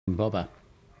Bobber.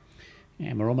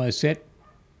 And we're almost set.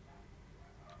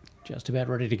 Just about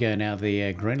ready to go now.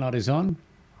 The green light is on.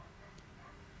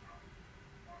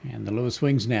 And the lure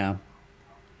swings now.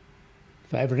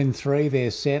 Favourite in three, they're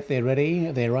set, they're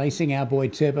ready, they're racing. Our Boy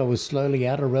Turbo was slowly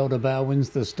out. Arelda Bale wins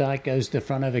the start, goes to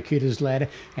front over Cooter's Lad.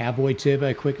 Our Boy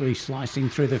Turbo quickly slicing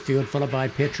through the field, followed by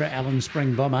Petra Allen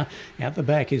Spring Bomber. Out the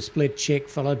back is Split Check,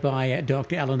 followed by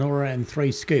Dr. Eleonora and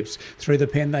Three Scoops. Through the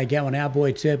pen they go, and Our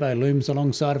Boy Turbo looms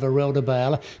alongside of Arelda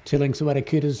Bale. 2 lengths away to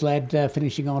Cooter's Lad,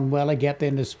 finishing on well. A gap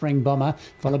then to Spring Bomber,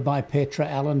 followed by Petra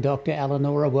Allen, Dr.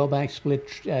 Eleonora, well back Split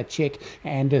Check,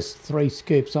 and Three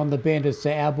Scoops. On the bend, it's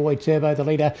Our Boy Turbo, the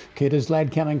leader. Cooter's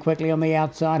Lad coming quickly on the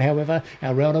outside. However,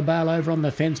 Arelda Bale over on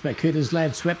the fence, but Cooter's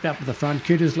Lad swept up to the front.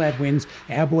 Cooter's Lad wins.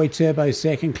 Our Boy Turbo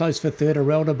second, close for third.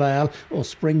 Arelda Bale or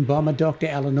Spring Bomber. Dr.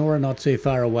 Eleonora not too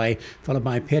far away, followed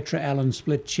by Petra Allen,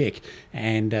 Split Check,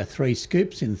 and Three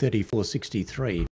Scoops in 34.63.